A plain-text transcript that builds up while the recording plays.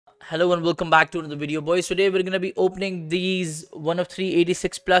Hello and welcome back to another video, boys. Today we're gonna be opening these 1 of 3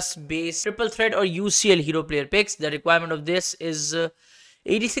 86 plus base triple threat or UCL hero player picks. The requirement of this is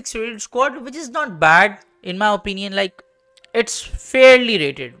 86 rated squad, which is not bad in my opinion. Like, it's fairly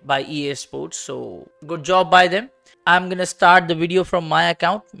rated by EA Sports, so good job by them. I'm gonna start the video from my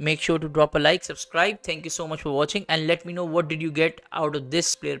account. Make sure to drop a like, subscribe. Thank you so much for watching, and let me know what did you get out of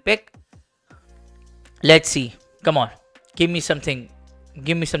this player pick. Let's see. Come on, give me something.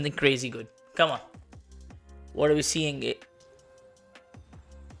 Give me something crazy good. Come on. What are we seeing?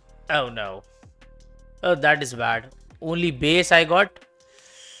 Oh no. Oh, that is bad. Only base I got.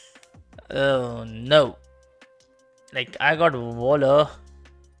 Oh no. Like, I got Waller.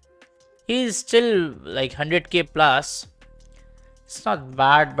 He's still like 100k plus. It's not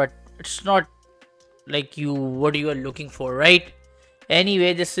bad, but it's not like what you are looking for, right?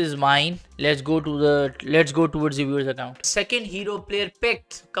 Anyway, this is mine. Let's go towards the viewer's account. Second hero player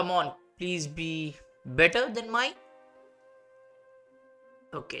picked. Come on, please be better than mine.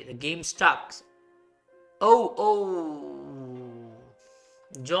 Okay, the game stuck. Oh,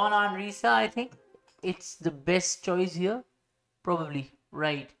 John Anrisa, I think it's the best choice here. Probably,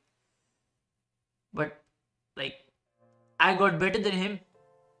 right. But like, I got better than him.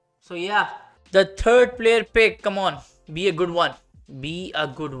 So yeah. The third player pick, come on, be a good one. Be a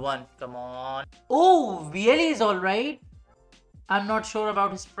good one. Come on. Oh, VLA is alright. I'm not sure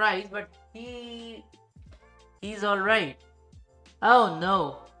about his price, but he's alright. Oh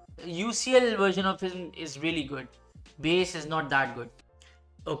no. UCL version of him is really good. Base is not that good.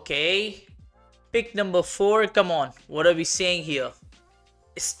 Okay. Pick number 4. Come on. What are we saying here?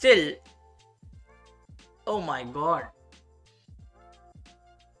 Still. Oh my god.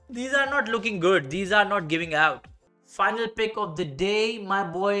 These are not looking good. These are not giving out. Final pick of the day. My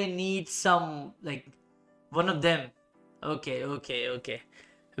boy needs some, like, one of them. Okay.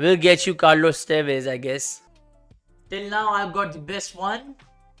 We'll get you Carlos Tevez, I guess. Till now, I've got the best one.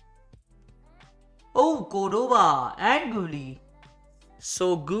 Oh, Cordova and Gulli.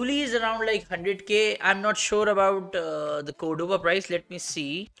 So, Gulli is around like 100k. I'm not sure about the Cordova price. Let me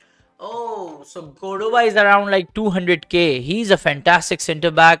see. Oh, so Cordova is around like 200k. He's a fantastic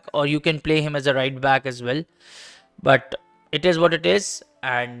center back, or you can play him as a right back as well. But it is what it is,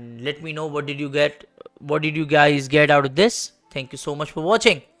 and let me know what did you guys get out of this. Thank you so much for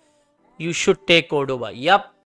watching. You should take Cordova. Yup.